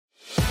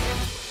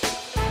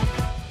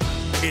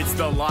It's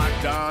the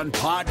Locked On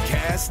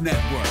Podcast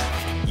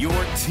Network, your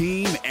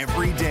team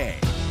every day.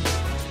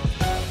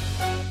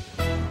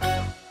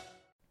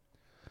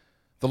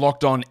 The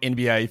Locked On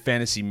NBA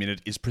Fantasy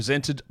Minute is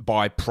presented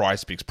by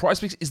PrizePicks.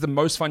 PrizePicks is the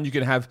most fun you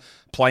can have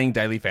playing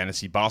daily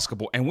fantasy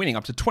basketball and winning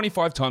up to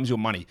 25 times your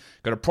money.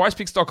 Go to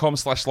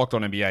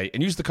prizepicks.com/LockedOnNBA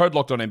and use the code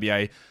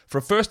LockedOnNBA for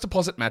a first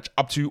deposit match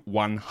up to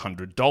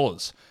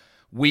 $100.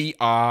 We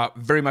are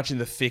very much in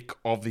the thick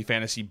of the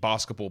fantasy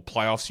basketball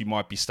playoffs. You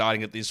might be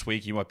starting it this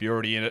week. You might be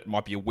already in it. It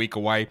might be a week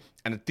away.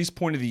 And at this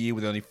point of the year,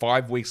 with only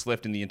 5 weeks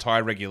left in the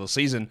entire regular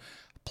season,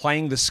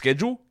 playing the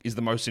schedule is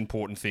the most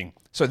important thing.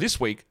 So this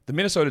week, the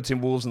Minnesota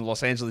Timberwolves and the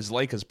Los Angeles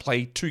Lakers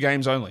play 2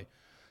 games only.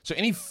 So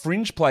any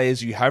fringe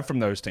players you have from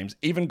those teams,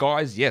 even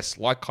guys, yes,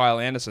 like Kyle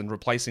Anderson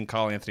replacing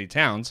Karl Anthony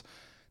Towns,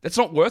 that's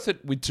not worth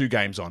it with 2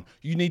 games on.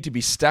 You need to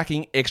be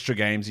stacking extra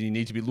games, and you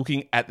need to be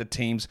looking at the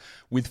teams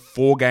with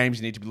 4 games.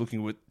 You need to be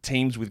looking at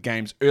teams with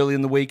games early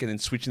in the week and then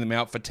switching them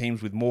out for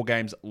teams with more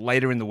games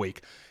later in the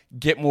week.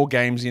 Get more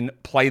games in,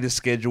 play the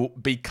schedule,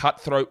 be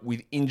cutthroat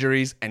with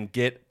injuries, and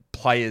get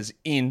players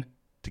in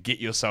to get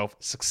yourself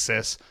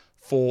success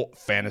for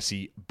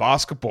fantasy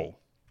basketball.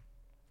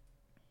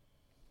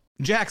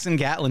 Jackson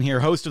Gatlin here,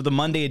 host of the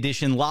Monday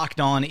edition Locked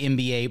On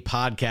NBA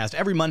podcast.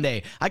 Every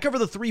Monday, I cover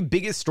the 3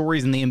 biggest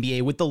stories in the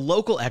NBA with the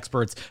local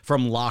experts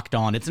from Locked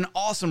On. It's an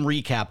awesome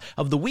recap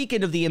of the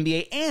weekend of the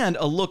NBA and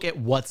a look at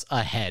what's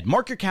ahead.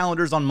 Mark your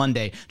calendars on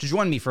Monday to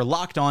join me for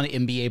Locked On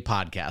NBA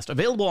podcast,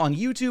 available on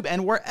YouTube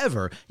and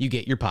wherever you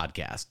get your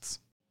podcasts.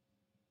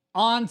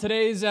 On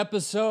today's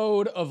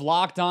episode of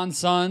Locked On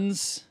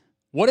Suns,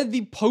 what did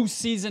the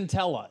postseason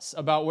tell us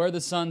about where the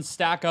Suns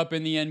stack up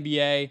in the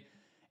NBA,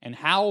 and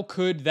how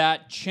could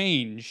that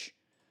change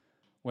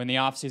when the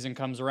offseason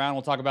comes around?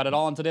 We'll talk about it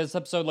all in today's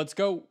episode. Let's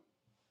go.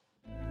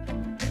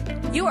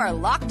 You are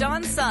Locked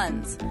On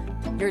Suns,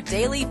 your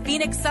daily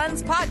Phoenix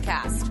Suns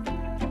podcast,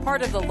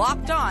 part of the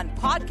Locked On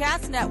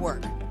Podcast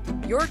Network,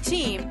 your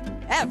team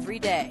every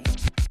day.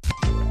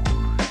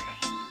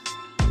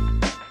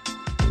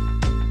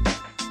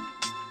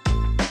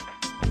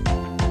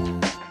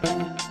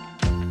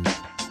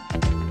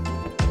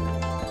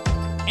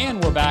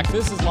 And we're back.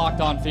 This is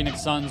Locked On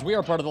Phoenix Suns. We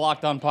are part of the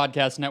Locked On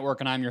Podcast Network,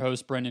 and I'm your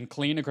host, Brendan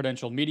Clean, a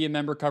credentialed media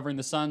member covering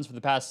the Suns for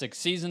the past 6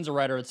 seasons, a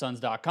writer at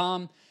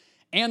Suns.com,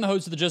 and the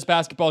host of the Just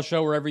Basketball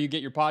Show wherever you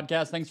get your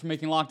podcast. Thanks for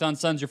making Locked On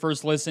Suns your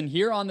first listen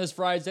here on this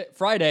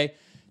Friday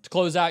to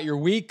close out your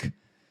week.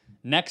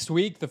 Next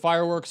week, the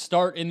fireworks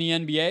start in the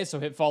NBA, so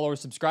hit follow or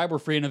subscribe. We're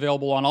free and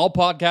available on all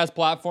podcast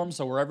platforms,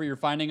 so wherever you're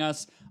finding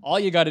us, all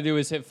you got to do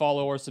is hit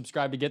follow or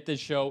subscribe to get this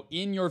show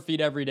in your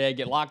feed every day.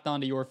 Get locked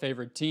onto your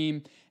favorite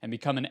team and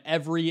become an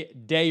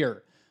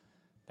everydayer.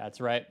 That's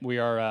right. We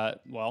are,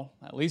 at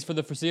least for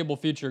the foreseeable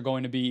future,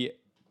 going to be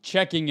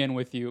checking in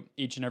with you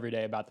each and every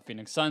day about the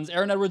Phoenix Suns.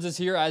 Aaron Edwards is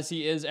here, as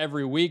he is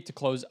every week, to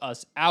close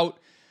us out.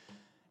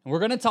 And we're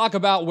going to talk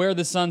about where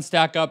the Suns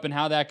stack up and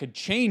how that could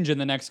change in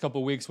the next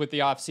couple weeks with the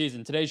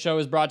offseason. Today's show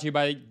is brought to you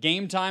by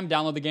Game Time.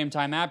 Download the Game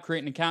Time app,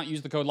 create an account,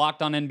 use the code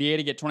LOCKEDONNBA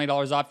to get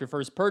 $20 off your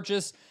first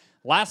purchase.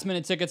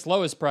 Last-minute tickets,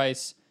 lowest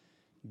price,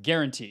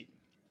 guaranteed.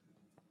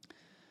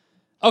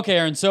 Okay,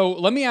 Aaron, so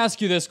let me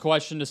ask you this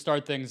question to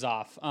start things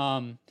off.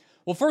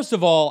 Well, first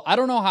of all, I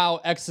don't know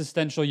how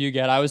existential you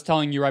get. I was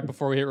telling you right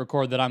before we hit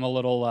record that I'm a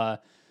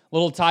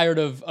little tired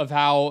of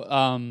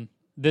how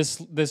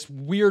this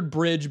weird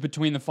bridge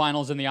between the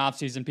finals and the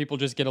offseason, people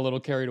just get a little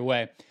carried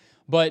away.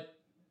 But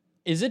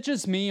is it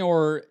just me,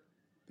 or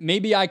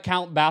maybe I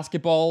count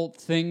basketball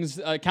things,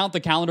 count the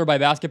calendar by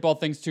basketball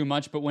things too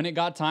much? But when it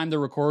got time to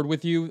record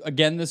with you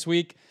again this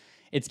week,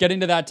 it's getting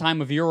to that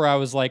time of year where I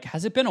was like,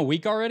 has it been a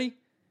week already?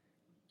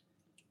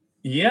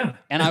 Yeah.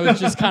 And I was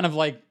just kind of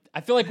like,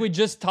 I feel like we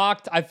just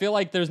talked. I feel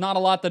like there's not a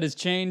lot that has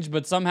changed,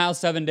 but somehow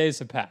 7 days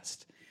have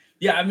passed.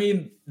 Yeah, I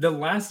mean, the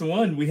last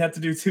one, we had to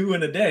do 2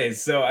 in a day.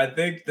 So I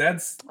think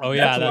that's why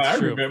I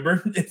true.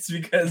 remember. It's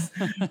because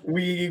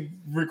we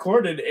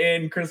recorded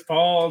and Chris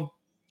Paul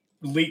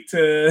leaked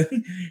to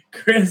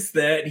Chris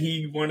that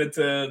he wanted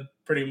to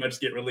pretty much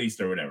get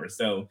released or whatever.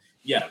 So,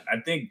 yeah, I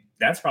think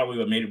that's probably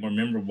what made it more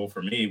memorable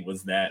for me,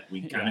 was that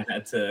we kind of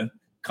had to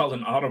call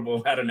an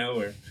audible out of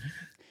nowhere.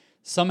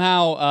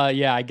 Somehow,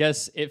 I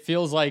guess it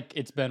feels like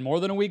it's been more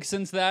than a week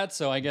since that,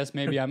 so I guess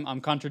maybe I'm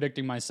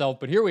contradicting myself,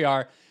 but here we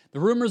are. The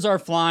rumors are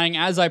flying,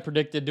 as I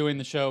predicted doing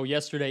the show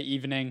yesterday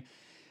evening.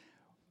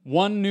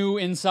 One new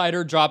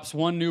insider drops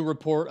one new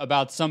report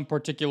about some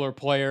particular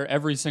player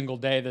every single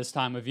day this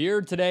time of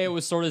year. Today, it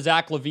was sort of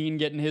Zach LaVine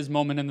getting his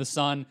moment in the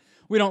sun.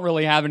 We don't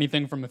really have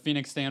anything from a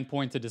Phoenix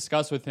standpoint to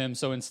discuss with him,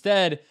 so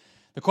instead,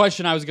 the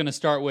question I was going to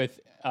start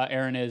with,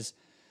 Aaron, is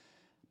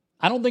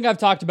I don't think I've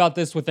talked about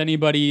this with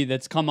anybody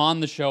that's come on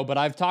the show, but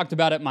I've talked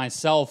about it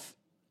myself.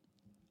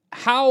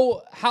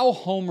 How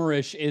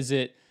homerish is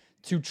it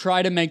to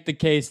try to make the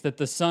case that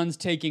the Suns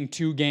taking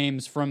 2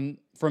 games from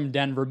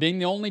Denver, being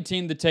the only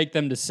team to take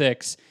them to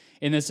 6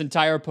 in this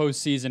entire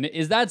postseason,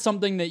 is that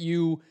something that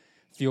you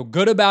feel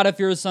good about if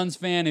you're a Suns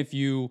fan,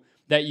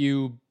 that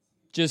you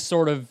just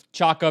sort of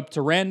chalk up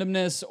to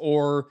randomness,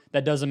 or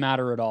that doesn't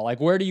matter at all? Like,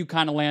 where do you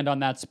kind of land on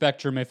that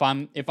spectrum if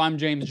I'm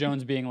James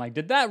Jones being like,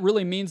 did that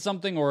really mean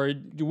something, or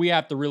do we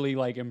have to really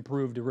like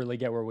improve to really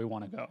get where we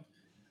want to go?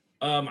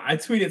 I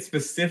tweeted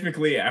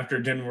specifically after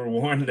Denver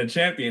won the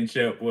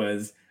championship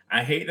was,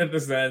 I hate that the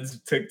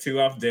Suns took 2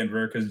 off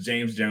Denver because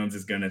James Jones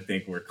is going to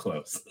think we're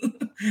close.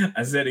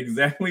 I said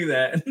exactly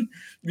that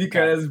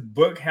because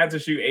Book had to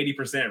shoot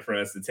 80% for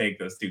us to take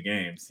those 2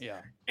 games.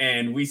 Yeah.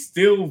 And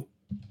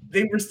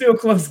they were still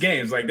close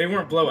games. Like, they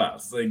weren't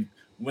blowouts. Like,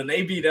 when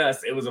they beat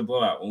us, it was a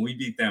blowout. When we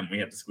beat them, we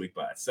had to squeak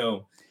by.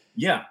 So,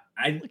 yeah,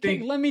 I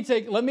think. Let me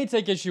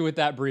take issue with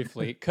that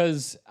briefly,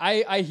 because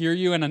I hear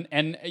you,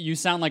 and you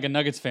sound like a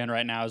Nuggets fan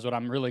right now is what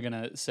I'm really going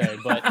to say.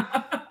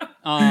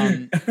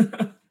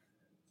 But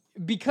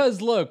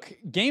because, look,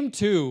 game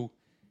 2,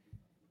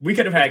 we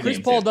could have had Chris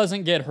Paul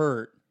doesn't get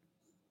hurt,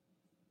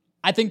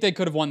 I think they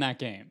could have won that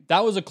game.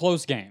 That was a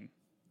close game.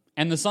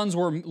 And the Suns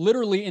were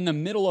literally in the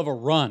middle of a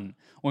run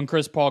when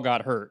Chris Paul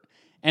got hurt.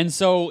 And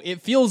so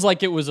it feels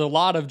like it was a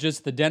lot of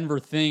just the Denver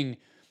thing,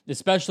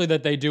 especially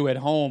that they do at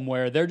home,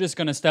 where they're just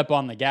going to step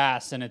on the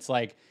gas. And it's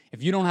like,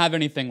 if you don't have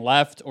anything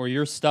left or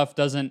your stuff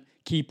doesn't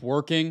keep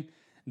working,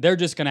 they're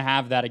just going to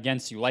have that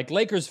against you. Like,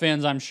 Lakers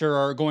fans, I'm sure,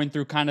 are going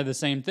through kind of the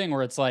same thing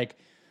where it's like,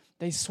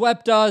 they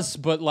swept us,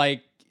 but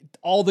like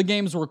all the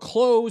games were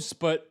close,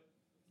 but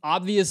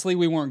obviously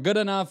we weren't good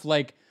enough.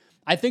 Like,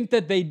 I think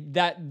that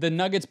the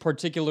Nuggets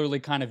particularly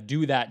kind of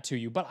do that to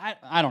you, but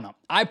I don't know.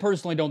 I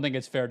personally don't think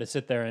it's fair to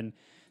sit there and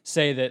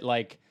say that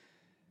like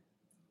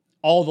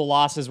all the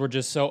losses were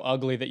just so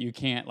ugly that you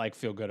can't like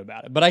feel good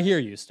about it. But I hear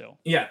you still.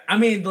 Yeah, I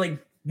mean,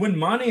 like when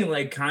Monty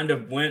like kind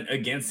of went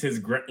against his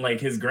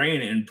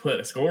grain and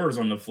put scores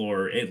on the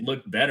floor, it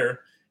looked better.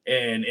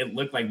 And it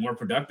looked like more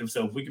productive.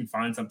 So if we can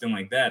find something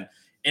like that,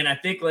 and I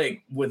think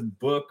like with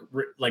Book,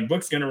 like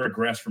Book's going to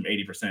regress from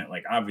 80%,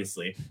 like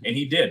obviously, and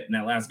he did in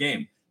that last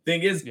game.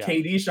 Thing is,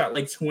 KD shot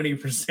like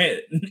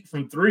 20%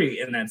 from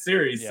 3 in that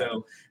series. Yeah.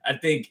 So I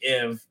think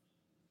if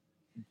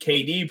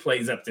KD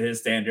plays up to his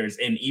standards,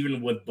 and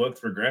even with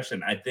Book's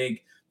regression, I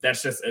think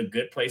that's just a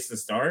good place to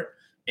start.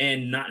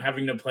 And not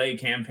having to play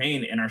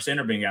campaign and our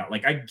center being out.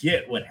 Like, I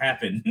get what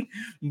happened,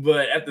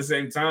 but at the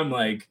same time,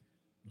 like,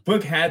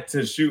 Book had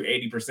to shoot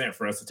 80%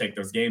 for us to take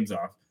those games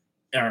off,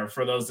 or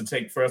for us to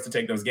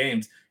take those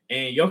games.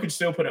 And Jokic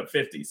still put up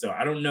 50. So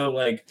I don't know,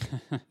 like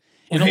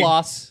in a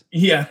loss.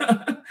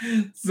 Yeah.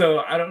 So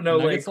I don't know,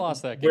 Nuggets like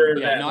lost that game. where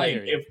yeah, that,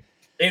 like,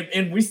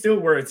 and we still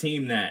were a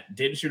team that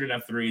didn't shoot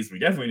enough threes. We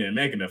definitely didn't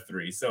make enough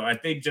threes. So I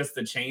think just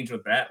the change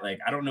with that, like,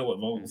 I don't know what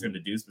Vogel's going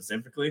to do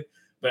specifically,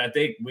 but I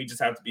think we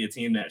just have to be a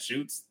team that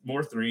shoots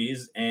more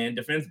threes and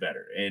defends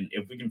better. And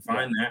if we can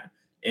find that,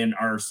 and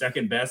our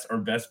second best or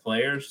best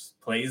players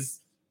plays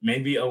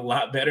maybe a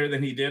lot better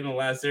than he did in the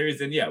last series,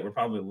 then yeah, we're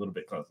probably a little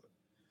bit closer.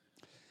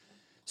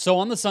 So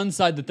on the Suns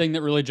side, the thing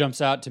that really jumps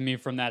out to me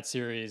from that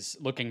series,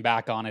 looking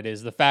back on it,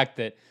 is the fact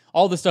that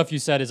all the stuff you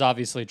said is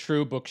obviously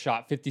true. Book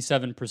shot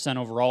 57%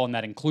 overall, and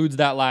that includes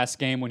that last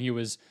game when he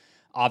was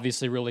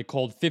obviously really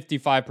cold,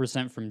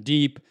 55% from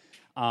deep.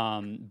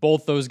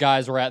 Both those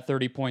guys were at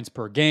 30 points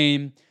per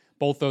game.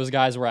 Both those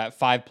guys were at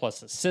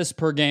 5+ assists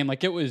per game.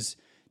 Like, it was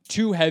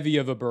too heavy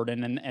of a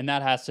burden, and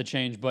that has to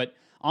change. But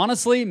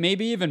honestly,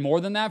 maybe even more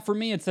than that for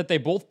me, it's that they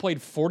both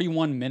played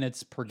 41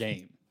 minutes per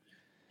game.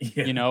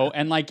 Yeah. You know,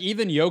 and like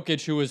even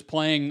Jokic, who was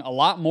playing a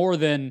lot more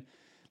than,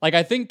 like,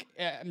 I think,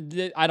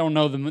 I don't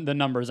know the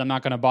numbers. I'm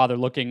not going to bother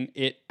looking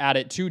at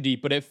it too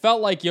deep, but it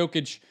felt like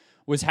Jokic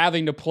was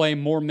having to play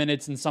more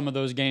minutes in some of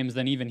those games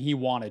than even he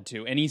wanted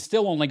to. And he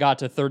still only got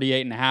to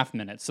 38.5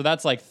 minutes. So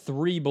that's like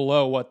 3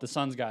 below what the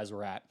Suns guys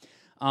were at.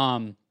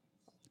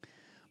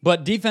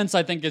 But defense,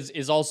 I think,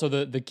 is also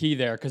the key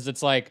there, because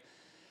it's like,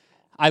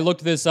 I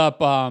looked this up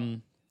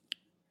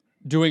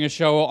doing a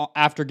show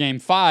after Game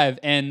 5,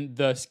 and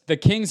the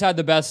Kings had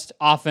the best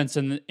offense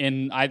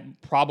in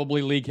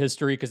probably league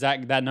history, because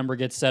that number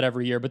gets set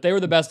every year, but they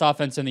were the best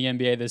offense in the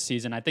NBA this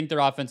season. I think their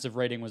offensive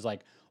rating was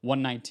like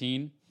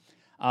 119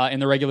 in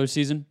the regular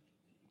season.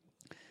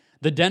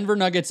 The Denver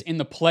Nuggets in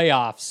the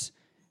playoffs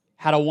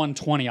had a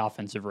 120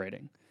 offensive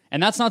rating.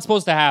 And that's not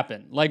supposed to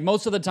happen. Like,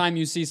 most of the time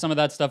you see some of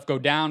that stuff go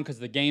down because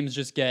the games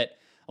just get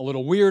a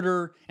little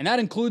weirder. And that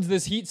includes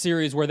this Heat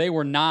series where they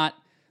were not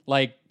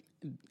like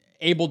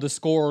able to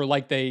score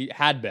like they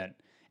had been.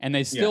 And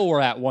they still were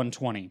at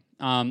 120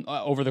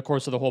 over the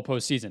course of the whole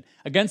postseason.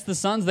 Against the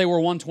Suns, they were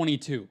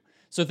 122.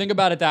 So think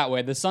about it that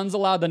way. The Suns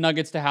allowed the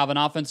Nuggets to have an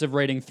offensive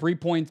rating 3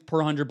 points per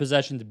 100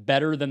 possessions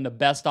better than the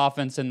best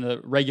offense in the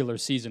regular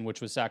season,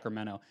 which was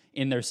Sacramento,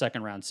 in their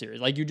second round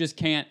series. Like, you just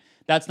can't.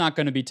 That's not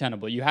going to be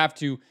tenable. You have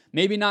to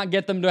maybe not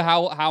get them to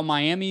how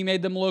Miami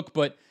made them look,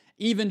 but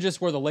even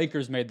just where the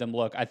Lakers made them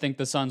look, I think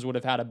the Suns would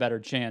have had a better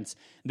chance.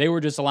 They were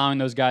just allowing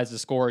those guys to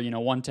score,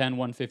 110,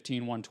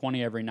 115,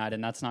 120 every night,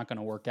 and that's not going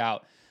to work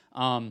out.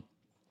 But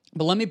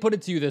let me put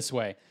it to you this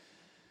way.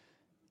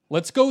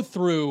 Let's go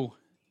through,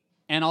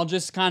 and I'll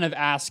just kind of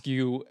ask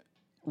you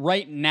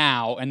right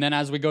now, and then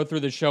as we go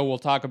through the show, we'll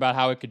talk about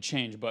how it could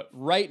change. But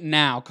right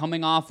now,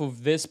 coming off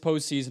of this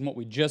postseason, what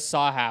we just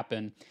saw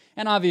happen,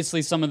 And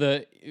obviously some of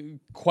the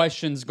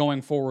questions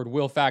going forward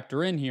will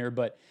factor in here,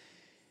 but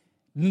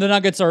the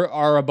Nuggets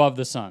are above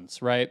the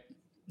Suns, right?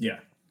 Yeah.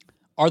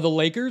 Are the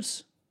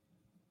Lakers?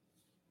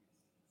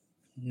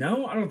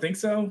 No, I don't think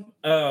so.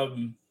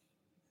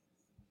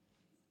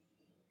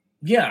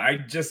 Yeah, I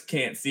just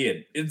can't see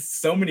it. It's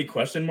so many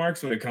question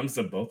marks when it comes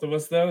to both of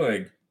us, though.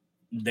 Like,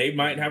 they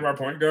might have our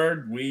point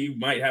guard, we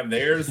might have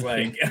theirs.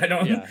 Like, I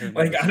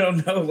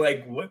don't know,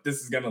 like, what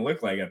this is gonna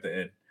look like at the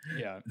end.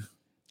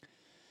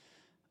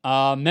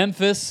 Yeah.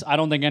 Memphis, I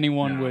don't think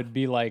anyone would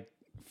be like,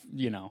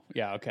 yeah,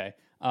 okay.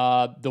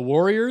 The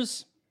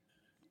Warriors.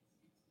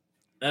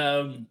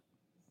 With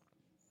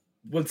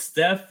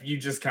Steph, you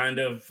just kind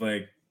of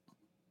like,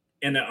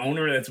 and an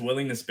owner that's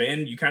willing to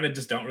spend, you kind of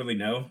just don't really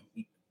know.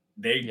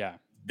 They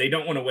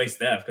don't want to waste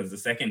Steph, because the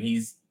second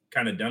he's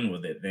kind of done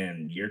with it,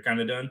 then you're kind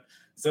of done.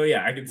 So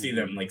yeah, I could see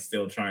them like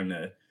still trying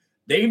to.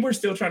 They were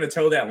still trying to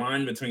toe that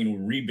line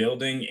between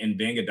rebuilding and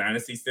being a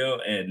dynasty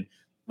still. And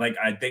like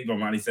I think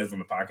Bomani says on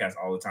the podcast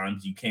all the time,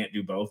 you can't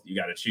do both. You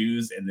got to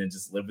choose and then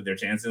just live with their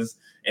chances.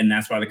 And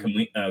that's why the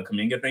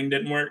Kuminga thing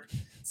didn't work.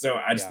 So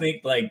I just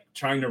think like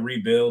trying to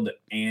rebuild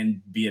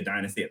and be a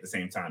dynasty at the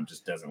same time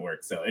just doesn't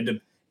work. So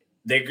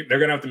they're going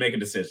to have to make a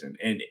decision.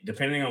 And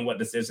depending on what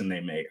decision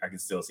they make, I can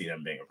still see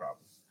them being a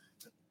problem.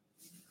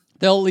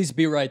 They'll at least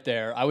be right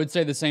there. I would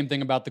say the same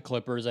thing about the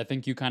Clippers. I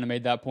think you kind of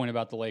made that point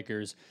about the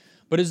Lakers.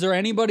 But is there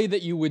anybody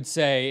that you would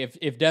say,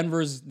 if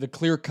Denver's the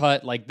clear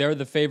cut, like they're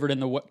the favorite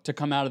to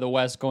come out of the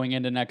West going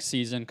into next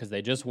season because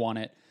they just won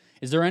it,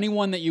 is there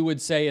anyone that you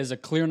would say is a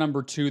clear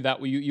number 2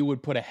 that you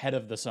would put ahead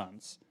of the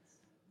Suns?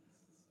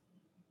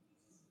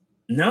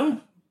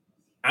 No,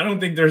 I don't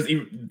think there's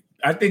even.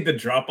 I think the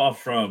drop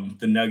off from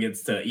the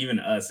Nuggets to even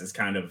us is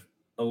kind of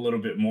a little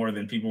bit more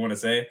than people want to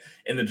say.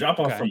 And the drop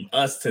off from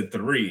us to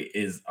 3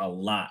 is a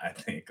lot, I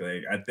think.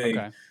 Like, I think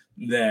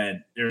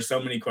that there's so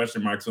many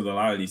question marks with a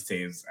lot of these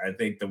teams. I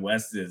think the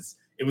West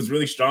it was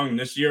really strong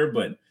this year,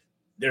 but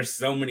there's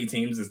so many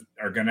teams that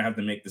are going to have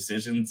to make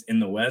decisions in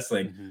the West.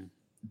 Like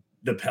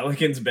the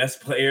Pelicans'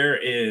 best player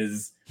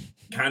is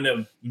kind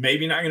of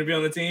maybe not going to be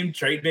on the team.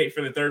 Trade bait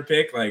for the 3rd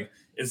pick. Like,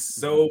 it's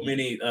so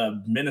many.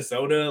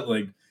 Minnesota,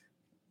 like,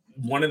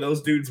 one of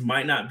those dudes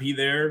might not be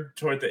there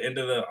toward the end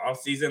of the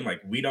offseason.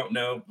 Like, we don't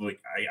know. Like,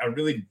 I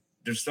really,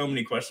 there's so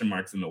many question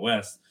marks in the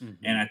West.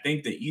 And I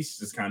think the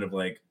East is kind of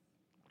like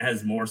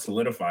has more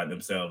solidified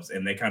themselves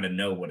and they kind of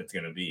know what it's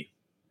going to be.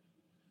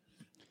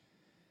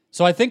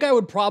 So I think I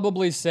would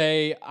probably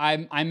say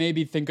I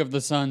maybe think of the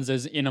Suns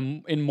as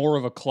in more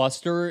of a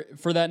cluster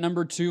for that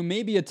number 2,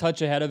 maybe a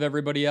touch ahead of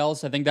everybody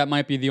else. I think that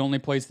might be the only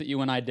place that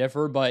you and I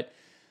differ, but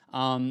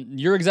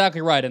you're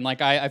exactly right. And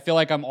like, I feel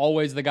like I'm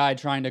always the guy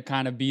trying to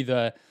kind of be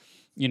the,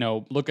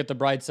 look at the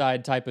bright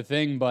side type of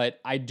thing.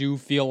 But I do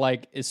feel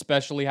like,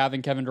 especially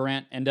having Kevin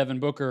Durant and Devin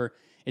Booker,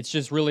 it's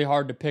just really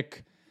hard to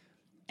pick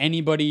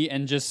anybody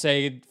and just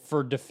say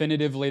for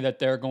definitively that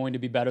they're going to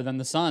be better than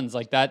the Suns.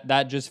 Like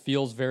that just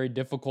feels very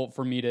difficult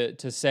for me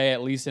to say,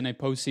 at least in a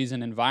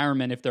postseason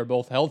environment, if they're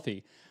both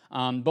healthy.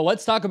 But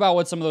let's talk about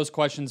what some of those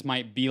questions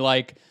might be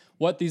like,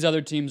 what these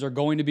other teams are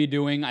going to be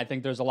doing. I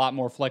think there's a lot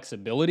more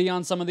flexibility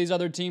on some of these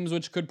other teams,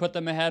 which could put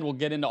them ahead. We'll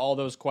get into all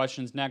those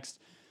questions next.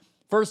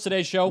 First,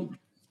 today's show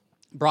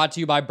brought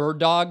to you by Bird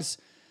Dogs.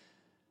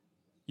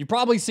 You've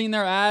probably seen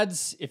their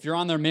ads. If you're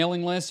on their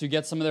mailing list, you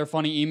get some of their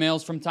funny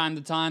emails from time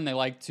to time. They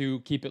like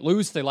to keep it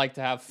loose. They like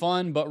to have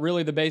fun. But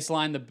really the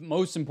baseline, the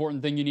most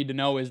important thing you need to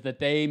know is that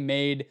they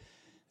made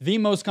the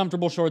most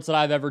comfortable shorts that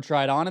I've ever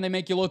tried on, and they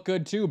make you look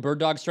good too. Bird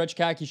Dog stretch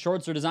khaki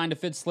shorts are designed to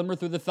fit slimmer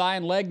through the thigh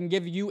and leg and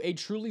give you a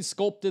truly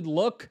sculpted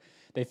look.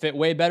 They fit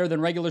way better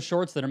than regular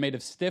shorts that are made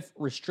of stiff,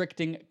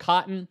 restricting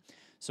cotton.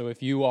 So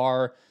if you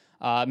are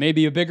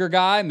maybe a bigger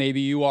guy,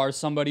 maybe you are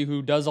somebody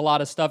who does a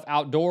lot of stuff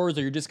outdoors,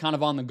 or you're just kind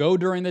of on the go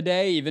during the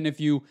day, even if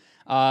you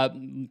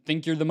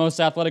think you're the most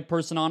athletic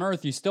person on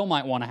earth, you still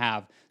might want to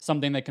have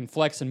something that can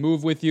flex and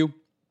move with you.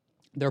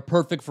 They're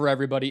perfect for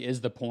everybody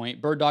is the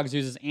point. Bird Dogs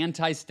uses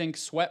anti-stink,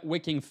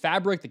 sweat-wicking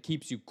fabric that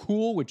keeps you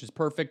cool, which is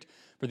perfect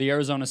for the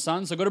Arizona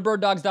sun. So go to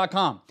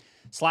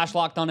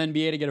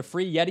birddogs.com/LockedOnNBA to get a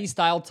free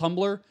Yeti-style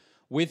tumbler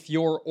with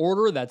your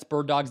order. That's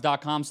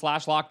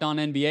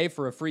birddogs.com/LockedOnNBA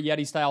for a free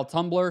Yeti-style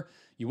tumbler.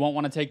 You won't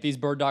want to take these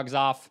Bird Dogs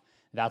off.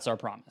 That's our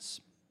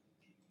promise.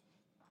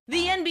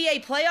 The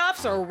NBA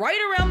playoffs are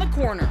right around the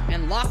corner,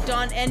 and Locked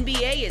On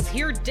NBA is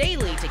here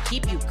daily to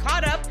keep you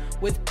caught up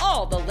with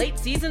all the late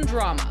season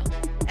drama.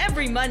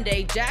 Every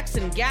Monday,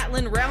 Jackson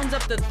Gatlin rounds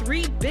up the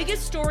 3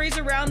 biggest stories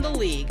around the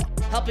league,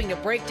 helping to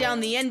break down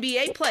the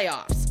NBA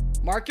playoffs.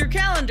 Mark your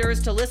calendars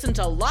to listen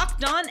to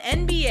Locked On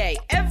NBA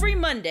every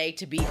Monday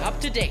to be up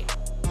to date.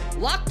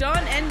 Locked On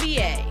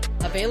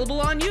NBA,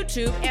 available on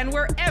YouTube and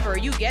wherever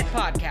you get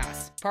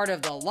podcasts. Part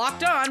of the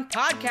Locked On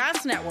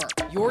Podcast Network,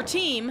 your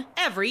team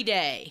every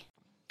day.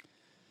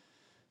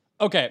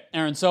 Okay,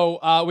 Aaron,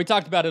 so we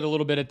talked about it a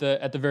little bit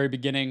at the very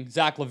beginning.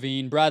 Zach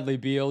LaVine, Bradley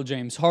Beal,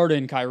 James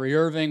Harden, Kyrie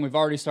Irving. We've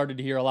already started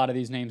to hear a lot of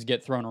these names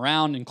get thrown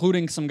around,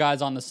 including some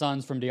guys on the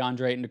Suns from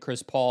DeAndre Ayton to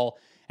Chris Paul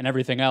and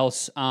everything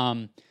else.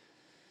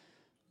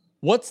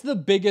 What's the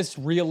biggest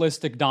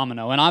realistic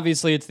domino? And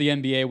obviously it's the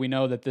NBA. We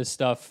know that this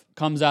stuff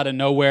comes out of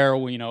nowhere.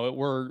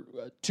 We're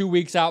 2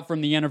 weeks out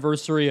from the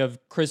anniversary of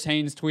Chris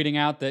Haynes tweeting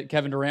out that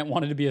Kevin Durant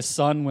wanted to be a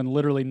Sun when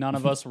literally none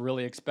of us were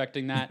really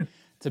expecting that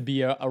to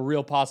be a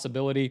real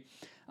possibility.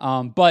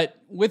 But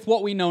with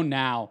what we know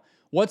now,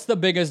 what's the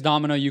biggest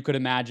domino you could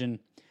imagine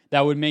that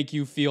would make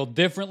you feel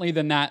differently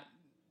than that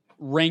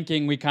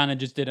ranking we kind of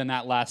just did in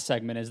that last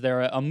segment? Is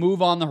there a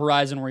move on the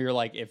horizon where you're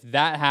like, if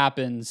that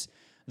happens,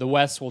 the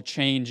West will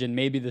change and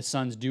maybe the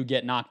Suns do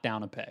get knocked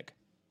down a peg?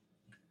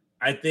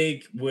 I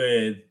think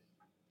with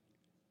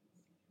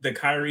the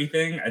Kyrie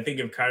thing, I think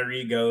if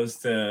Kyrie goes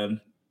to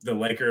the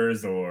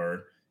Lakers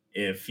or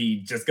if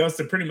he just goes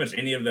to pretty much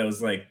any of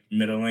those like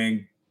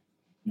middling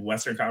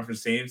Western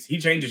Conference teams, he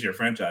changes your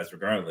franchise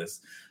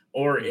regardless.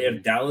 Or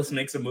if Dallas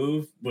makes a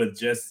move with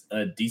just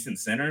a decent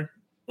center,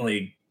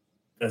 like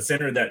a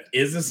center that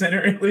is a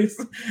center at least,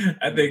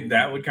 I think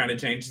that would kind of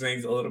change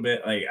things a little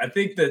bit. Like I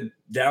think that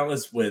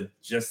Dallas, with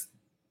just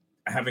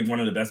having one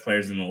of the best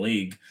players in the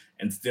league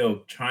and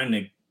still trying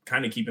to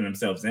kind of keeping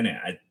themselves in it,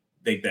 I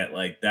think that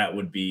like that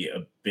would be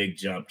a big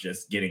jump,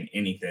 just getting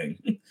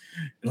anything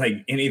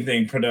like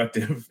anything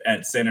productive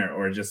at center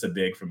or just a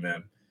big from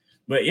them.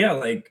 But yeah,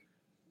 like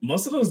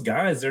most of those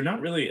guys, they're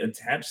not really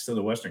attached to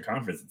the Western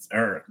Conference,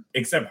 or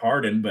except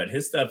Harden, but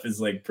his stuff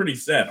is like pretty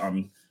set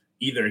on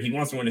either he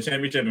wants to win a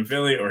championship in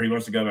Philly or he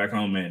wants to go back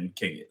home and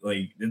kick it.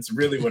 Like it's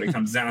really what it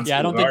comes down to. Yeah,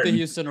 I don't think the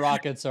Houston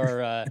Rockets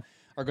are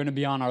going to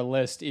be on our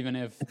list, even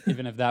if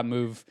that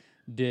move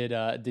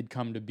did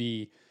come to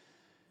be.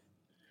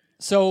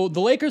 So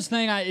the Lakers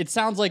thing, it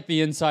sounds like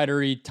the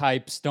insidery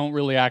types don't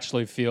really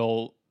actually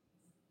feel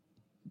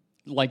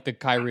like the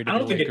Kyrie. I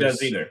don't think it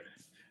does either.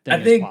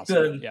 I think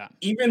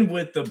even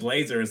with the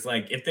Blazers,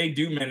 like if they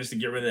do manage to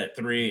get rid of that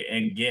three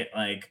and get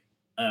like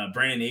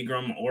Brandon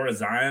Ingram or a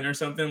Zion or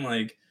something,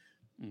 like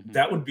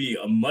that would be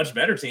a much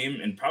better team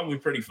and probably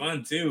pretty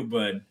fun too.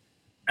 But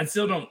I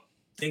still don't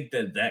think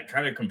that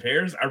kind of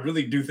compares. I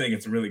really do think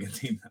it's a really good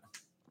team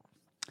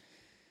though.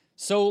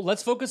 So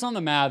let's focus on the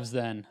Mavs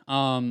then.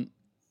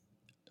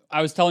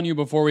 I was telling you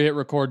before we hit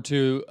record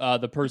too,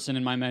 the person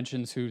in my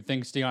mentions who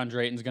thinks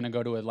DeAndre Ayton's going to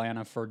go to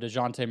Atlanta for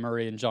DeJounte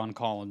Murray and John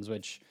Collins,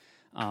 which,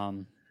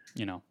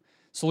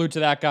 salute to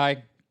that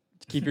guy.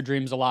 Keep your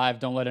dreams alive.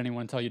 Don't let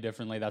anyone tell you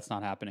differently. That's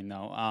not happening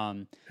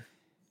though.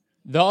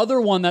 The other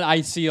one that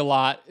I see a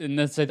lot, and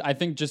that's I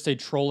think just a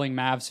trolling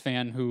Mavs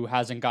fan who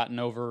hasn't gotten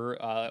over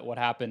what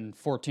happened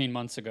 14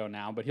 months ago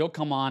now, but he'll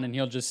come on and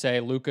he'll just say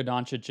Luka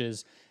Doncic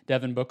is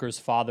Devin Booker's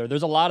father.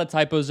 There's a lot of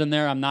typos in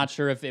there. I'm not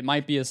sure if it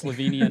might be a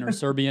Slovenian or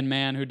Serbian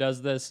man who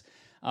does this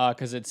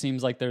because it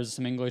seems like there's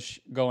some English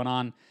going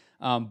on.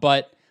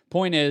 But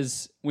point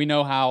is, we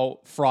know how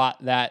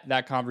fraught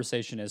that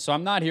conversation is. So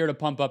I'm not here to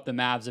pump up the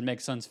Mavs and make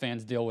Suns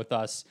fans deal with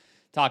us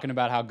talking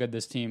about how good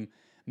this team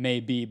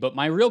may be. But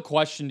my real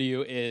question to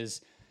you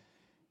is,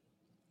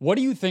 what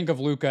do you think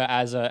of Luka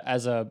as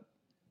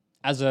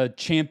a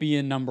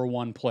champion number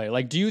one play?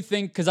 Like, do you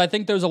think, because I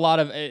think there's a lot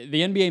of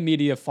the NBA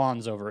media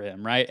fawns over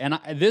him, right? And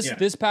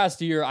this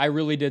past year, I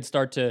really did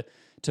start to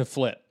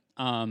flip.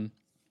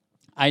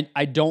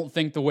 I don't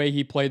think the way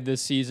he played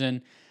this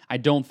season, I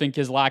don't think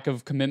his lack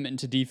of commitment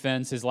to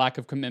defense, his lack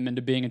of commitment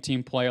to being a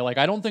team player, like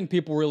I don't think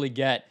people really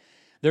get.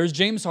 There's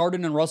James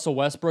Harden and Russell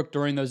Westbrook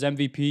during those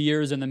MVP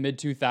years in the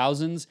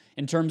mid-2000s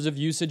in terms of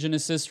usage and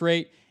assist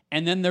rate.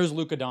 And then there's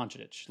Luka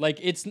Doncic. Like,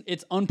 it's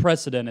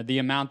unprecedented, the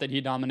amount that he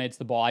dominates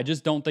the ball. I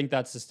just don't think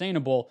that's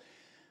sustainable.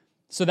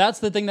 So that's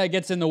the thing that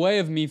gets in the way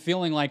of me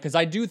feeling like, because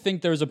I do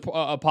think there's a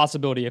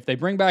possibility if they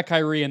bring back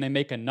Kyrie and they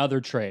make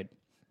another trade,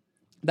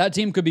 that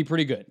team could be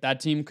pretty good. That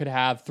team could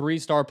have 3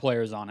 star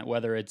players on it,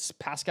 whether it's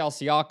Pascal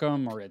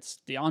Siakam or it's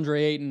DeAndre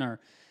Ayton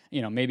or,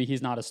 maybe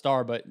he's not a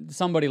star, but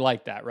somebody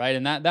like that, right?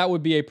 And that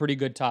would be a pretty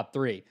good top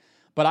 3.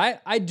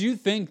 But I do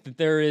think that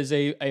there is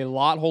a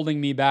lot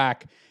holding me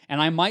back, and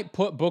I might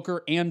put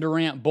Booker and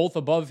Durant both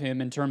above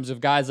him in terms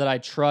of guys that I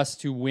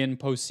trust to win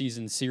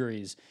postseason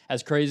series,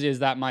 as crazy as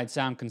that might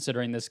sound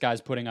considering this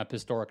guy's putting up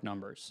historic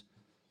numbers.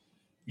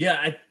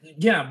 Yeah,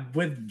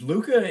 with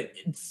Luka,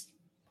 it's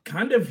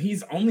kind of,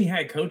 he's only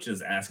had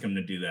coaches ask him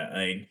to do that.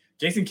 Like,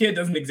 Jason Kidd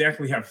doesn't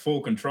exactly have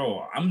full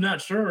control. I'm not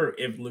sure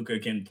if Luka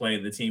can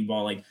play the team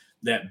ball like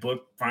that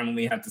Book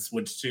finally had to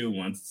switch to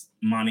once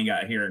Monty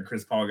got here and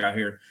Chris Paul got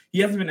here. He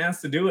hasn't been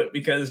asked to do it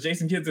because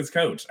Jason Kidd's his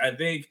coach, I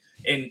think.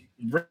 And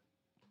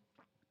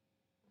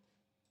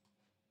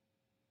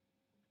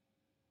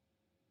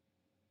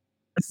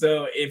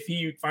so if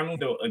he finally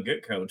do a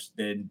good coach,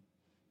 then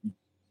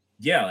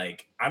yeah,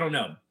 like, I don't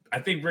know. I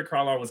think Rick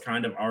Carlisle was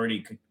kind of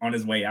already on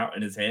his way out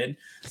in his head.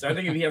 So I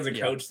think if he has a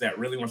coach that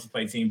really wants to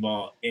play team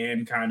ball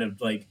and kind of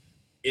like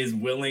is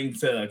willing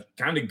to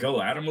kind of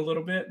go at him a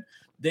little bit,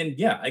 then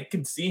yeah, I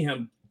could see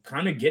him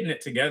kind of getting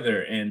it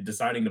together and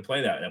deciding to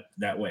play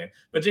that way.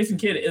 But Jason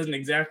Kidd isn't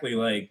exactly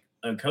like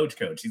a coach.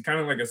 He's kind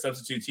of like a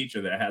substitute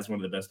teacher that has one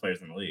of the best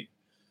players in the league.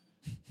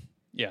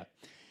 Yeah.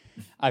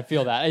 I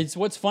feel that. It's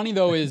what's funny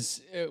though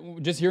is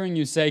just hearing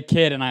you say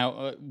Kidd, and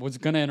I was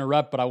going to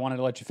interrupt, but I wanted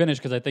to let you finish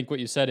because I think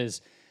what you said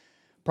is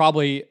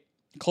probably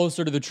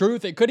closer to the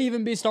truth. It could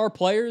even be star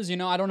players. You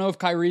know, I don't know if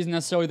Kyrie's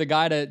necessarily the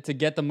guy to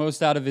get the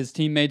most out of his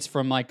teammates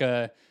from like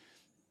a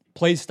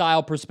play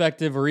style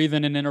perspective or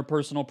even an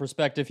interpersonal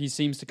perspective. He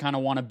seems to kind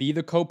of want to be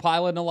the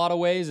co-pilot in a lot of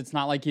ways. It's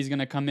not like he's going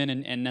to come in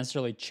and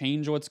necessarily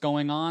change what's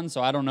going on.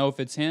 So I don't know if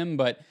it's him,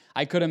 but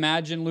I could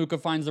imagine Luka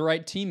finds the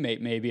right teammate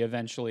maybe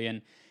eventually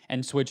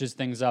and switches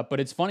things up. But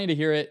it's funny to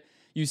hear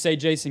you say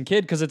Jason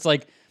Kidd, because it's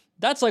like,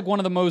 that's like one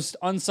of the most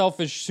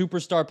unselfish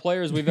superstar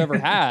players we've ever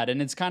had.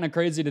 And it's kind of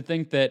crazy to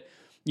think that,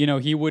 you know,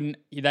 he wouldn't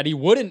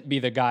be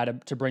the guy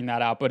to bring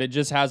that out, but it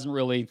just hasn't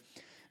really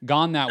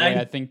gone that way.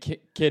 I think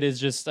Kidd is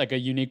just like a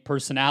unique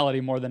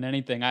personality more than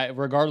anything,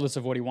 regardless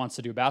of what he wants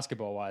to do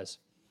basketball wise.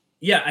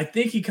 Yeah, I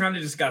think he kind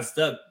of just got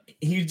stuck.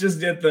 He just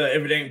did the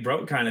if it ain't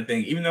broke kind of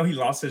thing. Even though he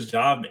lost his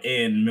job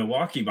in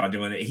Milwaukee by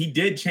doing it, he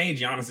did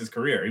change Giannis's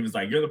career. He was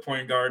like, "You're the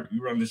point guard.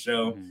 You run the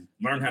show.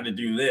 Learn how to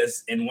do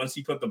this." And once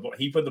he put the ball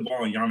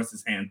in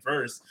Giannis's hand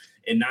first,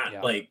 and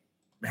not like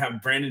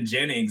have Brandon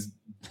Jennings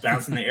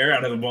bouncing the air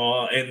out of the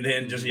ball and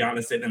then just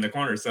Giannis sitting in the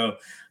corner. So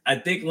I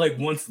think like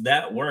once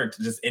that worked,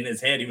 just in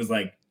his head, he was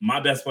like, "My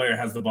best player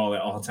has the ball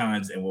at all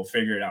times, and we'll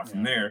figure it out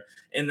from there."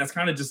 And that's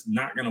kind of just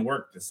not going to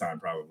work this time,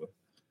 probably.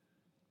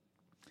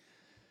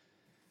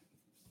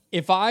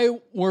 If I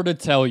were to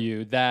tell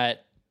you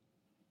that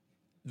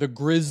the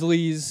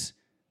Grizzlies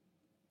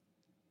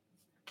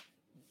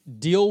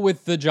deal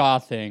with the Ja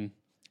thing,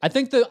 I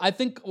think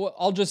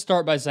I'll just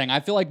start by saying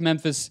I feel like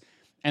Memphis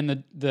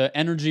and the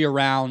energy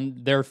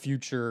around their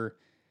future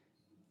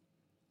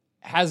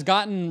has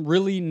gotten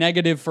really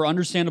negative for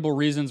understandable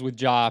reasons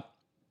with Ja,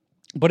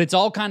 but it's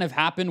all kind of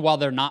happened while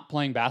they're not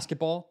playing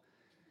basketball.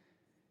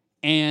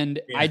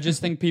 And I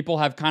just think people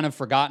have kind of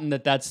forgotten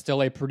that that's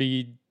still a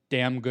pretty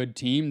damn good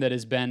team that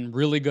has been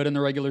really good in the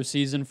regular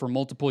season for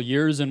multiple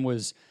years and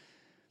was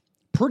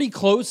pretty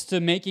close to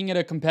making it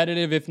a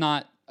competitive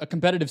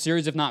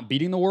series, if not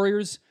beating the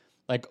Warriors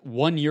like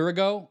 1 year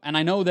ago. And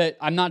I know that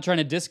I'm not trying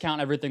to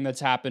discount everything that's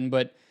happened,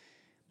 but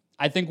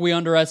I think we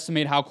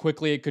underestimate how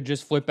quickly it could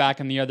just flip back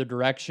in the other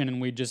direction and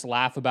we just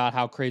laugh about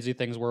how crazy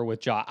things were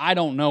with Ja. I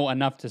don't know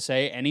enough to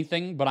say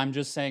anything, but I'm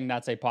just saying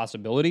that's a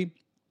possibility.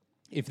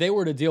 If they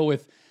were to deal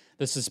with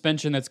the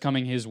suspension that's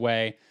coming his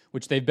way,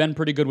 which they've been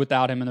pretty good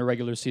without him in the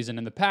regular season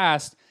in the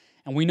past,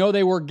 and we know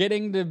they were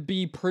getting to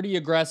be pretty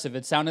aggressive.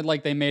 It sounded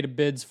like they made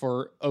bids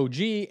for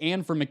OG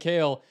and for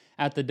Mikal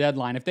at the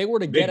deadline. If they were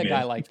to get a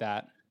guy like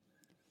that,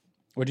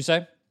 what'd you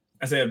say?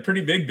 I said a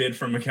pretty big bid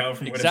from Mikal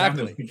from what it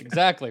sounded like.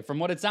 Exactly. From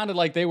what it sounded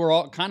like, they were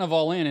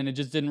all in, and it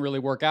just didn't really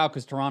work out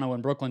because Toronto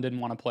and Brooklyn didn't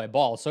want to play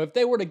ball. So if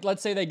they were to,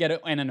 let's say they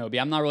get Anunoby,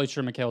 I'm not really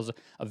sure Mikal's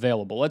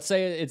available. Let's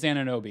say it's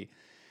Anunoby.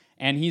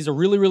 And he's a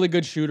really, really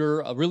good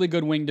shooter, a really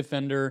good wing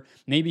defender.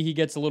 Maybe he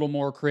gets a little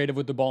more creative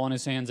with the ball in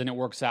his hands and it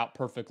works out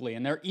perfectly.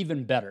 And they're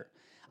even better.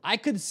 I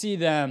could see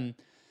them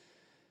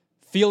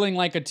feeling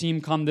like a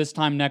team come this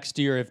time next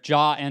year if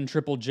Ja and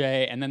Triple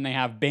J, and then they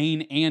have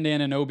Bane and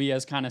Anunoby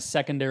as kind of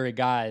secondary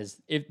guys.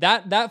 If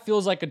that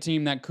feels like a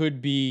team that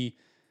could be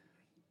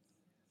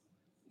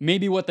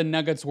maybe what the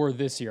Nuggets were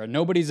this year.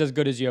 Nobody's as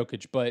good as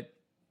Jokic, but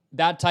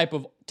that type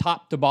of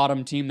top to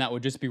bottom team that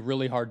would just be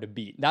really hard to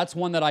beat. That's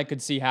one that I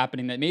could see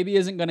happening that maybe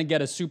isn't going to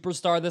get a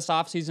superstar this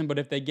offseason, but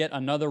if they get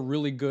another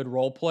really good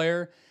role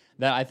player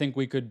that I think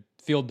we could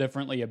feel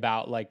differently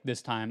about like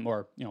this time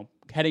or, you know,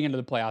 heading into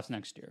the playoffs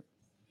next year.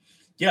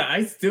 Yeah,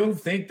 I still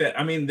think that,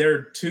 I mean,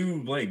 they're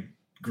two like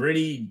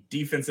gritty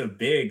defensive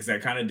bigs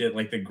that kind of did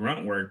like the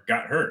grunt work,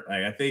 got hurt.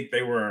 Like I think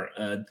they were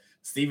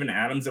Steven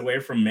Adams away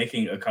from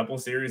making a couple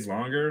series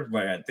longer.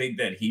 Like I think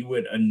that he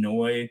would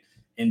annoy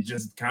and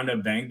just kind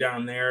of bang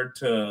down there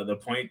to the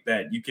point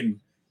that you can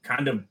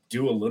kind of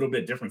do a little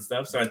bit different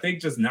stuff. So I think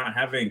just not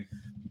having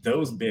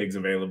those bigs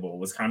available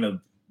was kind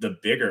of the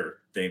bigger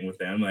thing with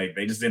them. Like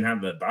they just didn't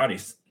have the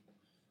bodies.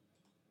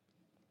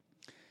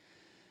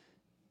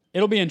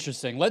 It'll be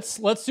interesting. Let's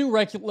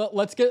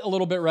get a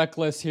little bit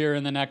reckless here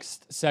in the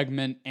next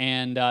segment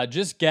and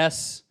just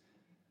guess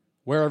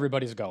where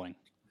everybody's going.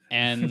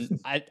 And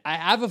I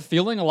have a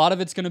feeling a lot of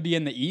it's going to be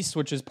in the East,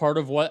 which is part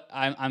of what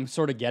I'm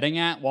sort of getting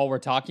at while we're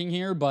talking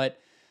here. But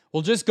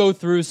we'll just go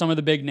through some of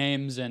the big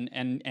names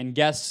and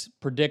guess,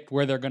 predict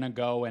where they're going to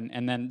go,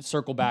 and then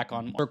circle back.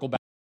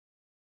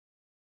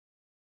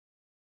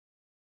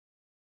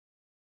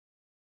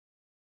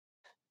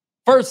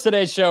 First,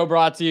 today's show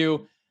brought to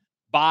you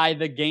by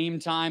the Game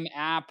Time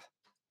app.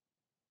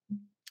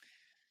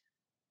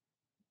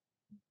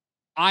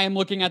 I am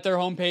looking at their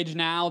homepage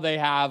now. They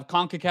have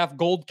CONCACAF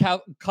Gold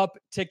Cup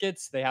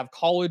tickets. They have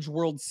College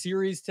World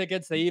Series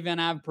tickets. They even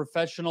have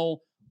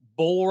professional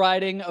bull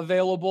riding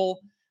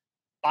available.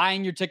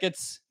 Buying your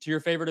tickets to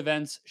your favorite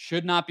events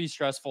should not be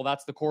stressful.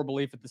 That's the core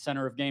belief at the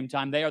center of Game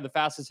Time. They are the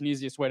fastest and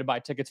easiest way to buy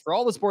tickets for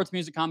all the sports,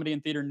 music, comedy,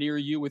 and theater near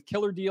you with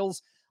killer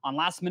deals on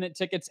last-minute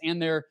tickets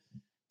and their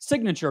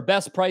signature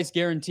best price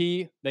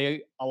guarantee.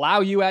 They allow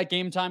you at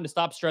Game Time to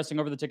stop stressing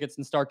over the tickets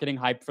and start getting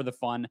hyped for the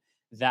fun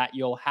that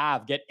you'll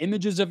have. Get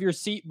images of your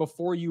seat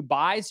before you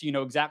buy so you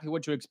know exactly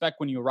what to expect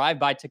when you arrive.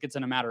 Buy tickets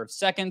in a matter of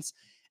seconds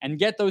and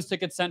get those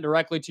tickets sent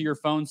directly to your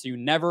phone so you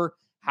never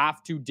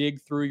have to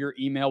dig through your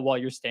email while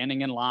you're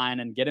standing in line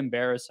and get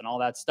embarrassed and all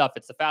that stuff.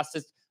 It's the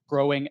fastest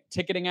growing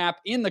ticketing app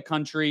in the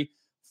country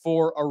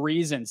for a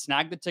reason.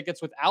 Snag the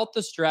tickets without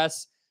the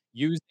stress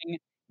using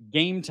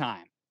Game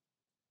Time.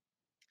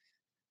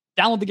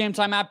 Download the Game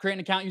Time app, create an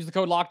account, use the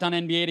code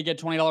LOCKEDONNBA to get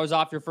 $20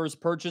 off your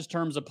first purchase.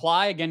 Terms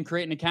apply. Again,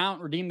 create an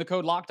account, redeem the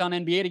code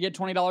LOCKEDONNBA to get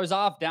 $20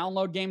 off.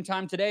 Download Game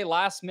Time today.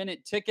 Last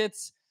minute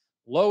tickets,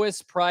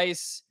 lowest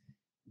price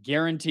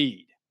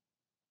guaranteed.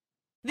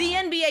 The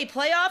NBA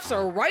playoffs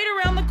are right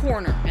around the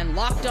corner, and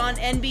Locked On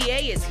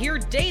NBA is here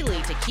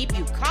daily to keep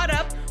you caught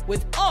up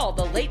with all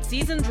the late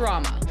season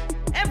drama.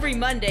 Every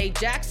Monday,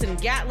 Jackson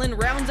Gatlin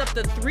rounds up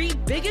the 3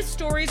 biggest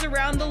stories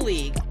around the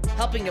league,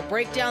 helping to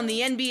break down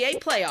the NBA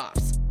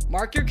playoffs.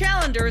 Mark your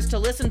calendars to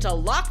listen to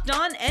Locked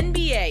On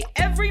NBA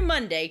every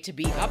Monday to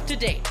be up to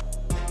date.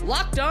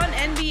 Locked On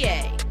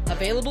NBA,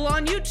 available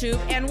on YouTube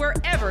and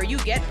wherever you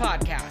get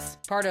podcasts.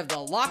 Part of the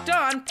Locked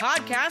On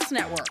Podcast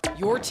Network,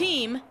 your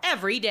team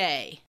every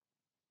day.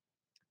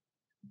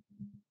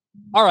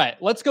 All right,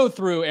 let's go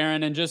through,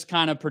 Aaron, and just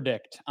kind of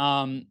predict.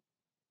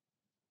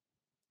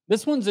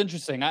 This one's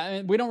interesting.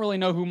 We don't really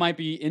know who might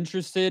be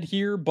interested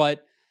here,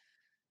 but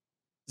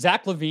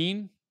Zach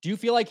LaVine, do you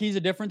feel like he's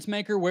a difference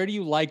maker? Where do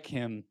you like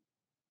him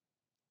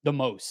the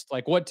most?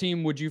 Like, what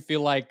team would you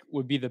feel like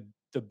would be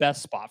the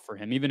best spot for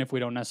him, even if we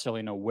don't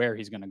necessarily know where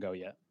he's going to go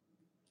yet?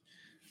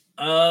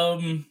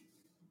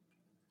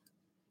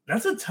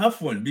 That's a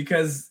tough one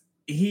because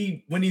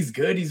when he's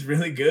good, he's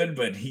really good,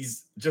 but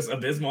he's just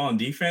abysmal on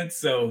defense.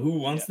 So who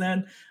wants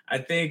that? I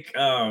think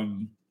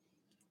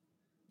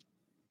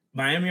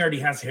Miami already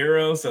has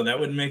Hero, so that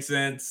would make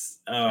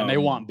sense. And they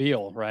want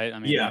Beal, right? I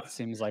mean, that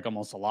seems like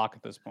almost a lock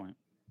at this point.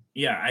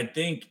 Yeah, I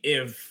think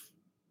I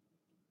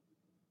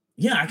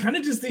kind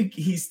of just think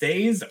he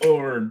stays,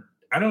 or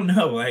I don't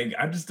know. Like,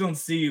 I just don't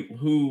see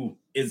who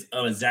is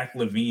Zach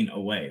LaVine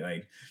away.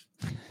 Like,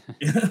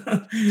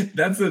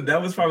 that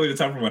was probably the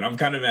tougher one. I'm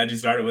kind of mad you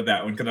started with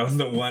that one because that was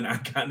the one I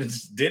kind of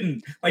just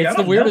didn't like. It's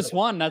the weirdest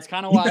one. That's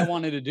kind of why I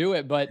wanted to do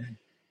it. But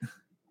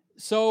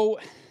so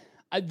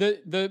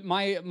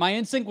my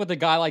instinct with a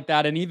guy like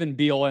that, and even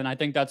Beal, and I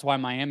think that's why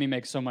Miami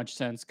makes so much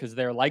sense because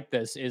they're like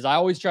this, is I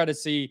always try to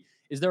see,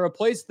 is there a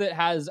place that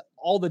has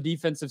all the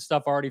defensive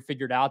stuff already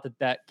figured out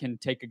that can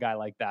take a guy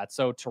like that?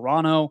 So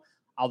Toronto,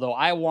 although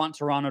I want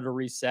Toronto to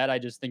reset, I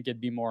just think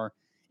it'd be more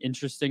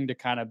interesting to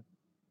kind of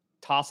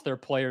toss their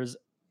players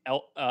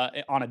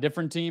on a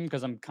different team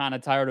because I'm kind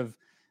of tired of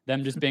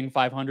them just being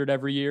 500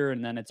 every year,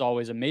 and then it's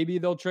always a maybe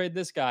they'll trade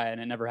this guy,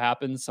 and it never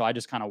happens. So I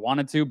just kind of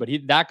wanted to, but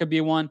that could be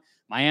one.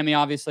 Miami,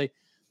 obviously.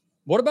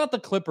 What about the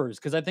Clippers?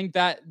 Because I think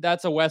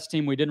that's a West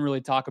team we didn't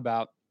really talk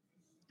about.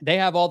 They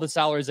have all the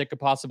salaries they could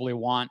possibly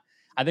want.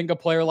 I think a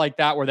player like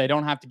that where they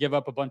don't have to give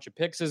up a bunch of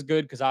picks is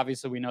good because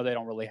obviously we know they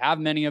don't really have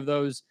many of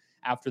those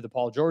after the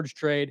Paul George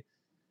trade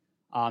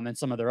and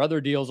some of their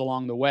other deals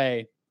along the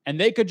way. And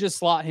they could just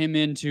slot him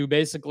into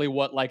basically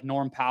what like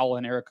Norm Powell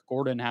and Eric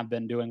Gordon have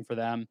been doing for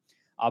them,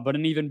 but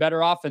an even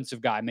better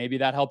offensive guy. Maybe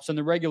that helps in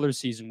the regular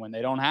season when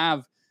they don't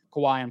have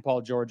Kawhi and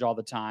Paul George all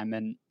the time.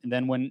 And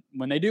then when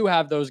they do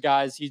have those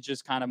guys, he's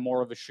just kind of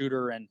more of a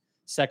shooter and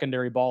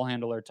secondary ball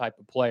handler type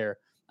of player.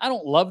 I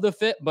don't love the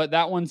fit, but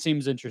that one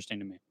seems interesting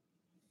to me.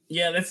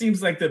 Yeah, that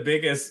seems like the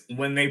biggest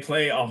when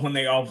they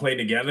all play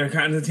together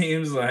kind of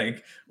teams.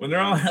 Like when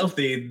they're all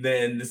healthy,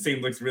 then this team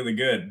looks really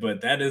good.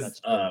 But that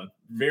is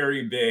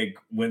very big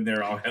when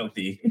they're all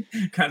healthy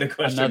kind of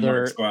question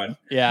mark squad.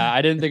 Yeah,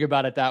 I didn't think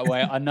about it that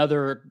way.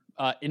 Another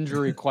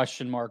injury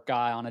question mark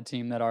guy on a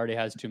team that already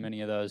has too many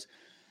of those.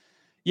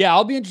 Yeah,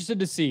 I'll be interested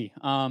to see.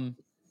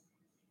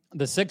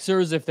 The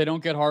Sixers, if they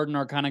don't get Harden,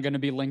 are kind of going to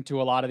be linked to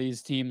a lot of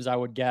these teams, I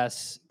would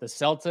guess. The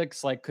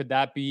Celtics, like, could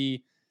that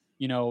be,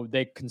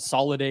 they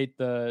consolidate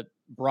the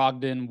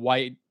Brogdon,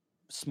 White,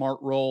 Smart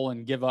role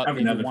and give up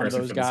maybe one of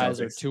those guys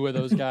or two of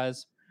those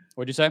guys?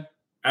 What'd you say?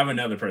 I have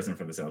another person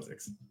for the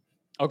Celtics.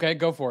 Okay,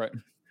 go for it.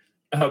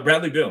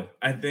 Bradley Beal.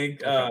 I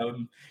think,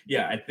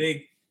 I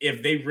think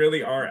if they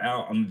really are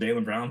out on the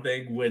Jaylen Brown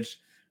thing, which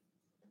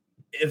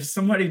if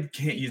somebody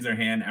can't use their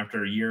hand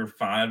after year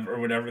 5 or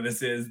whatever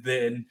this is,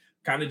 then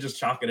kind of just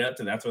chalk it up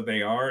to that's what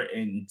they are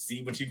and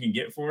see what you can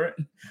get for it.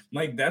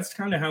 Like, that's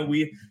kind of how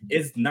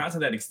it's not to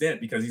that extent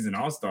because he's an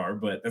all-star,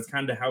 but that's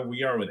kind of how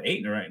we are with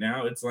Ayton right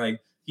now. It's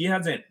like, he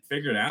hasn't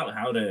figured out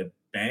how to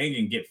bang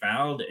and get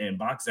fouled and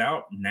box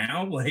out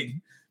now. Like,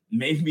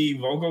 maybe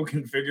Vogel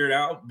can figure it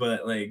out,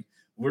 but like,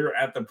 we're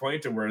at the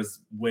point to where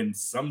when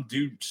some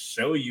dude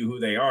show you who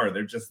they are,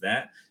 they're just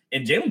that.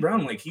 And Jaylen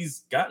Brown, like,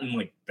 he's gotten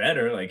like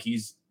better. Like,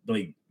 he's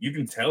like, you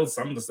can tell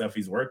some of the stuff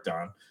he's worked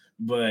on,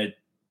 but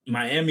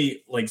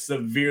Miami like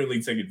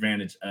severely took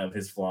advantage of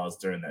his flaws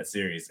during that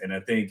series. And I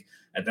think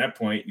at that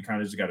point, you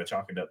kind of just got to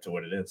chalk it up to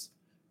what it is.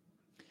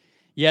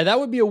 Yeah, that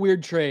would be a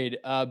weird trade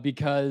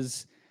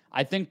because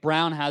I think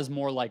Brown has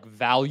more like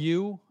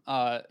value,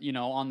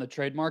 on the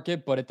trade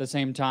market. But at the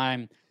same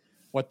time,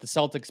 what the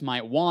Celtics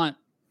might want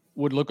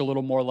would look a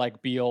little more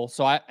like Beal.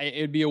 So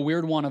it'd be a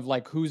weird one of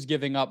like who's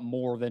giving up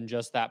more than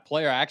just that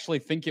player. I actually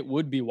think it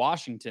would be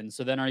Washington.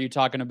 So then are you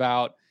talking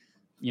about,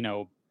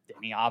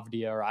 Danny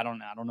Avdia, or I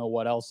don't know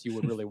what else you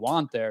would really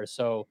want there.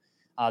 So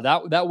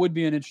that would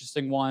be an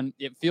interesting one.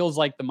 It feels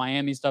like the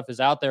Miami stuff is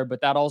out there,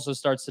 but that also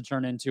starts to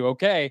turn into,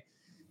 okay,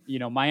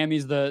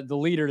 Miami's the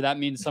leader. That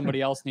means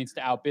somebody else needs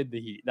to outbid the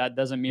Heat. That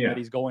doesn't mean that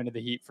he's going to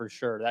the Heat for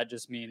sure. That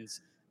just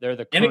means they're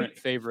the current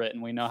favorite,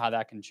 and we know how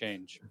that can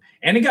change.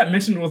 And it got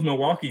mentioned with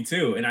Milwaukee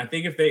too. And I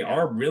think if they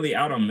are really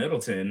out on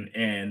Middleton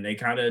and they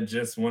kind of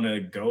just want to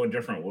go a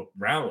different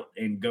route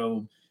and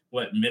go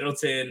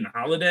Middleton,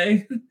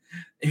 Holiday,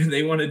 if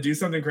they want to do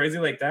something crazy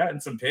like that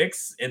and some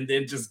picks and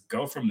then just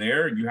go from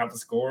there, you have a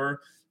scorer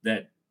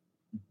that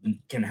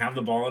can have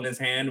the ball in his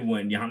hand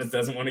when Giannis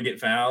doesn't want to get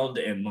fouled,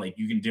 and like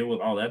you can deal with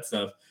all that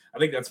stuff. I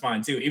think that's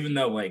fine too, even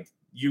though like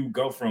you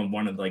go from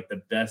one of like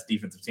the best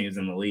defensive teams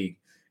in the league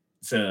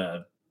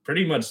to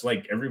pretty much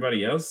like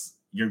everybody else.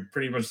 You're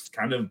pretty much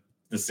kind of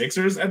the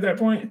Sixers at that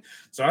point.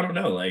 So I don't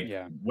know, like,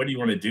 what do you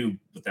want to do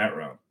with that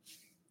route?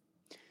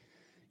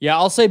 Yeah,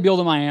 I'll say build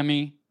a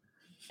Miami,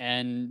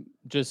 and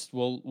just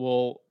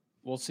we'll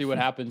see what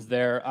happens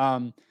there.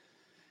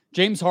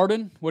 James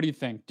Harden, what do you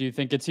think? Do you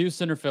think it's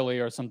Houston or Philly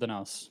or something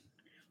else?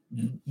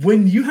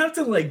 When you have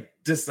to like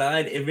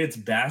decide if it's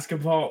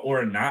basketball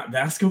or not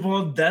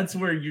basketball, that's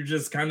where you're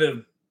just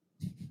stuck.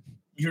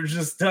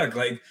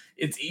 Like,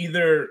 it's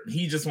either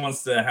he just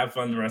wants to have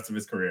fun the rest of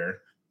his career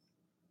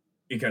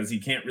because he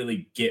can't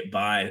really get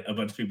by a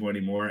bunch of people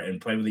anymore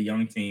and play with a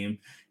young team,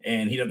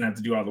 and he doesn't have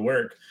to do all the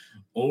work,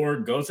 or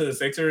go to the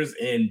Sixers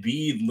and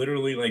be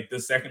literally like the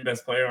second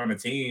best player on a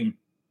team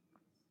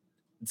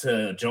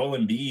to Joel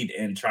Embiid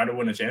and try to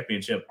win a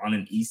championship on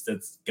an East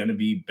that's going to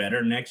be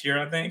better next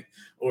year, I think,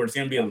 or it's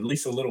going to be at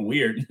least a little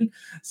weird.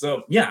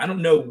 So yeah, I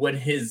don't know what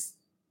his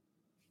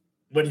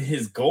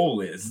goal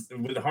is.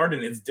 With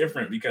Harden, it's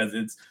different because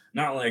it's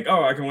not like,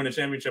 oh, I can win a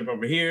championship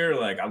over here.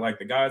 Like, I like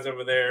the guys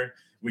over there.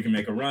 We can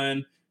make a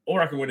run.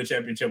 Or I can win a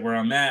championship where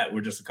I'm at.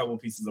 We're just a couple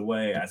pieces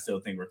away. I still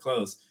think we're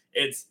close.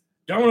 It's,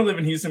 do I want to live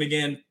in Houston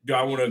again? Do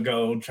I want to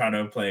go try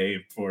to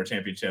play for a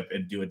championship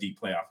and do a deep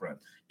playoff run?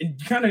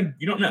 And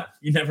you don't know.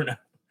 You never know.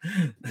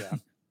 Yeah.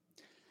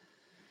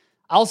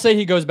 I'll say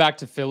he goes back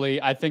to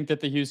Philly. I think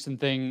that the Houston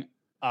thing,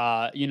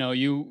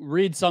 you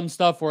read some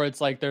stuff where it's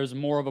like there's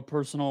more of a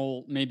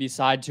personal maybe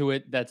side to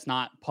it that's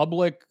not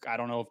public. I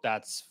don't know if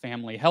that's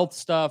family health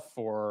stuff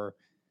or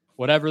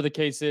whatever the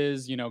case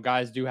is.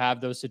 Guys do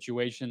have those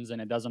situations,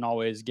 and it doesn't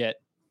always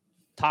get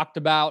talked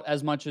about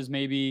as much as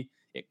maybe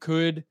it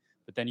could,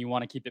 but then you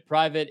want to keep it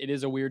private. It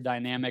is a weird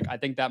dynamic. I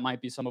think that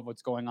might be some of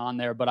what's going on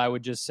there, but I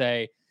would just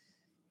say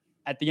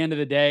at the end of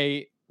the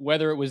day,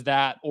 whether it was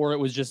that or it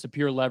was just a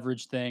pure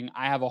leverage thing,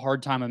 I have a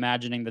hard time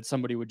imagining that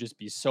somebody would just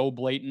be so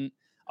blatant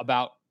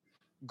about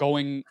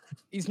going.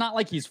 He's not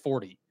like he's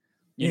 40,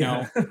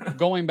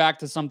 going back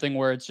to something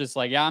where it's just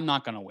like, yeah, I'm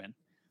not going to win.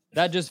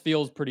 That just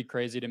feels pretty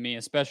crazy to me,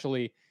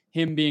 especially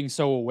him being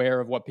so aware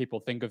of what people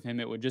think of him.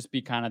 It would just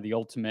be kind of the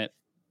ultimate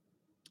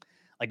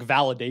like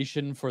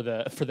validation for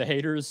the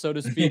haters, so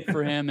to speak,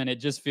 for him. And it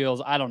just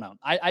feels, I don't know.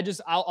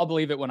 I'll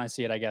believe it when I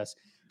see it, I guess.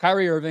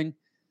 Kyrie Irving,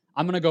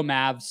 I'm going to go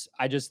Mavs.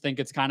 I just think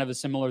it's kind of a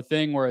similar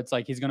thing where it's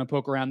like he's going to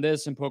poke around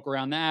this and poke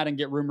around that and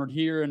get rumored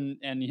here,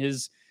 and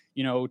his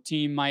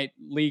team might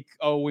leak,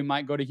 oh, we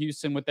might go to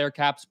Houston with their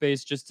cap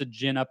space just to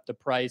gin up the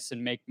price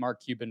and make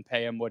Mark Cuban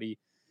pay him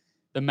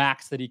the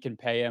max that he can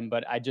pay him.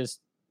 But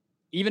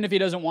even if he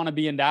doesn't want to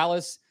be in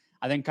Dallas,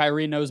 I think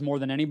Kyrie knows more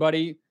than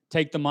anybody.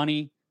 Take the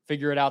money,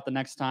 figure it out the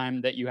next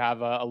time that you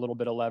have a little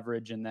bit of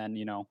leverage. And then,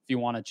 if you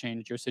want to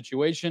change your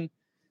situation,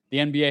 the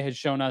NBA has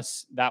shown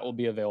us that will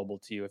be available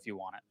to you if you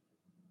want it.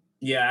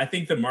 Yeah, I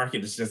think the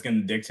market is just going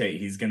to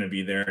dictate he's going to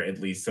be there at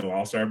least till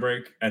All-Star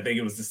break. I think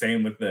it was the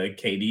same with the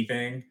KD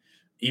thing,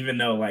 even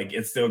though like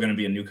it's still going to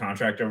be a new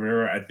contract over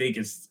there. I think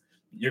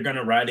you're going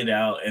to ride it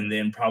out and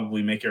then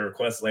probably make your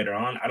request later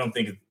on. I don't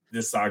think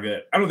a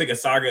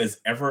saga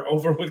is ever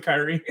over with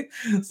Kyrie.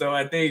 So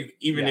I think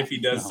even if he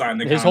does sign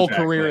the his contract,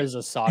 whole career is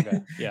a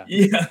saga. Yeah.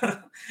 Yeah.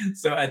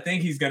 So I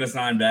think he's going to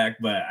sign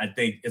back, but I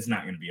think it's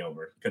not going to be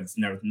over because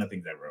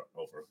nothing's ever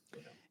over.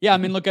 Yeah, I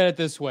mean, look at it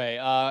this way.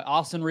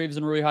 Austin Reeves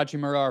and Rui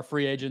Hachimura are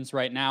free agents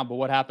right now, but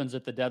what happens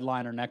at the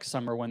deadline or next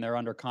summer when they're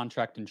under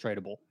contract and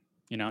tradable?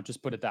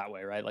 Just put it that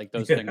way, right? Like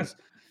those things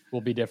will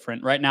be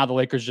different. Right now, the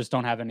Lakers just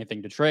don't have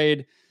anything to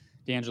trade.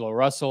 D'Angelo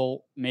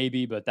Russell,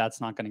 maybe, but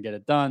that's not going to get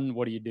it done.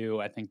 What do you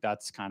do? I think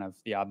that's kind of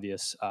the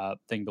obvious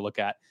thing to look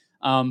at.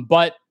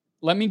 But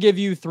let me give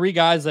you three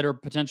guys that are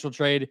potential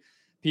trade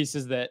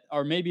pieces that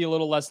are maybe a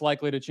little less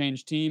likely to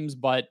change teams,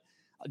 but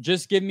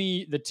just give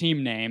me the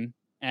team name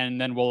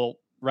and then we'll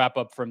wrap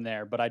up from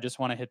there. But I just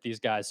want to hit these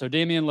guys. So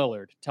Damian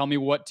Lillard, tell me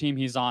what team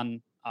he's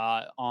on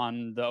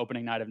the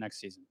opening night of next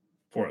season.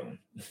 Portland.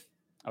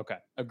 Okay,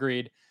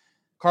 agreed.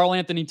 Karl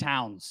Anthony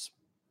Towns.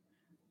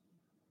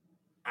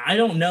 I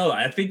don't know.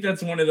 I think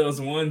that's one of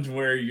those ones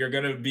where you're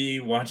going to be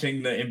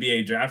watching the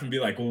NBA draft and be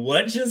like,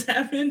 what just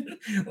happened?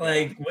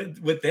 Like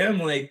with them,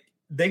 like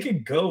they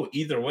could go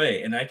either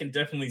way. And I can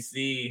definitely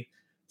see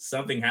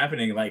something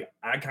happening. Like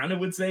I kind of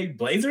would say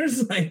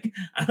Blazers. Like,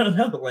 I don't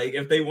know. Like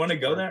if they want to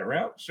go that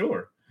route,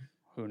 sure.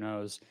 Who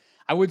knows?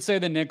 I would say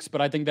the Knicks, but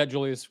I think that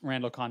Julius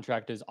Randle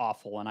contract is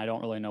awful, and I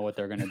don't really know what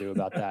they're going to do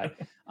about that.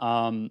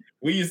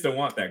 We used to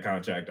want that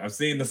contract. I've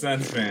seen the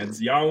Suns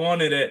fans. Y'all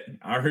wanted it.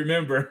 I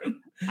remember.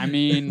 I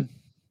mean,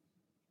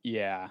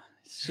 yeah,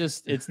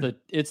 it's the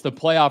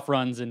playoff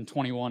runs in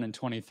 21 and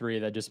 23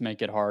 that just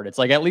make it hard. It's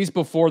like, at least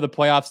before the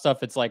playoff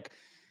stuff, it's like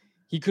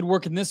he could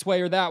work in this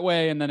way or that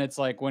way. And then it's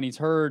like when he's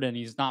hurt and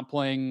he's not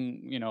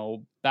playing,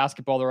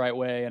 basketball the right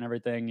way and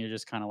everything, you're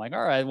just kind of like,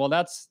 all right, well,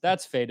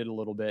 that's faded a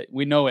little bit.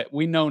 We know it.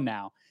 We know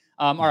now.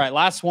 All right,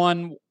 last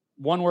one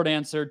word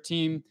answer.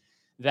 Team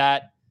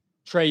that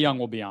Trae Young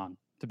will be on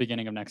the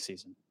beginning of next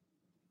season.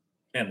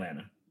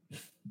 Atlanta.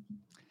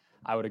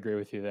 I would agree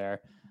with you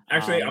there.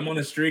 Actually, I'm on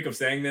a streak of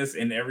saying this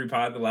in every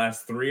pod the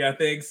last 3, I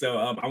think. So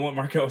I want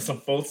Markelle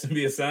Fultz to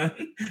be a Sun.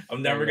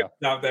 I'm never going to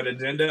stop that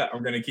agenda.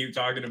 I'm going to keep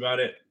talking about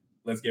it.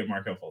 Let's get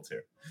Markelle Fultz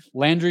here.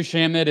 Landry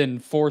Shamet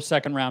and 4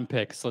 second-round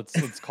picks.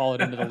 Let's call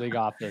it into the league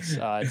office.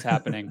 It's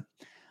happening.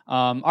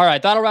 All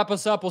right, that'll wrap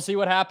us up. We'll see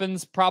what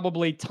happens.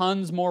 Probably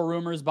tons more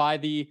rumors by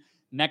the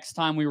next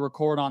time we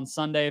record on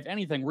Sunday. If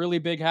anything really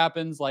big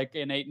happens, like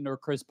an Ayton or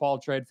Chris Paul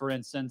trade, for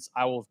instance,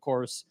 I will, of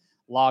course,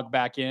 log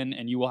back in,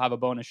 and you will have a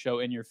bonus show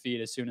in your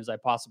feed as soon as I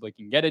possibly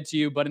can get it to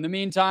you. But in the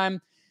meantime,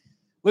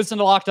 listen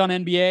to Locked On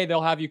NBA.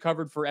 They'll have you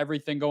covered for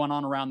everything going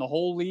on around the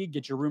whole league.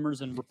 Get your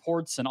rumors and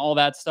reports and all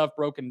that stuff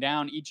broken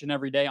down each and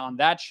every day on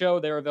that show.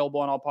 They're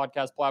available on all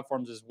podcast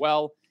platforms as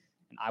well.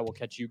 And I will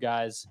catch you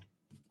guys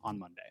on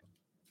Monday.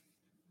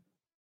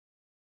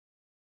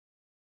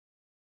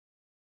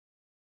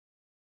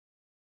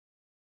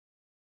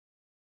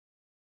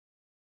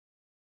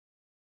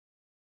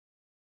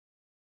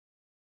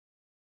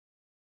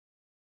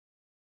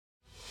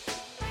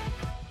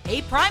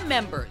 Hey, Prime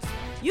members,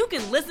 you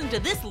can listen to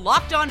this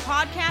Locked On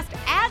podcast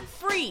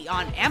ad-free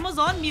on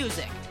Amazon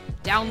Music.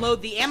 Download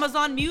the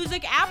Amazon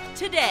Music app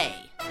today.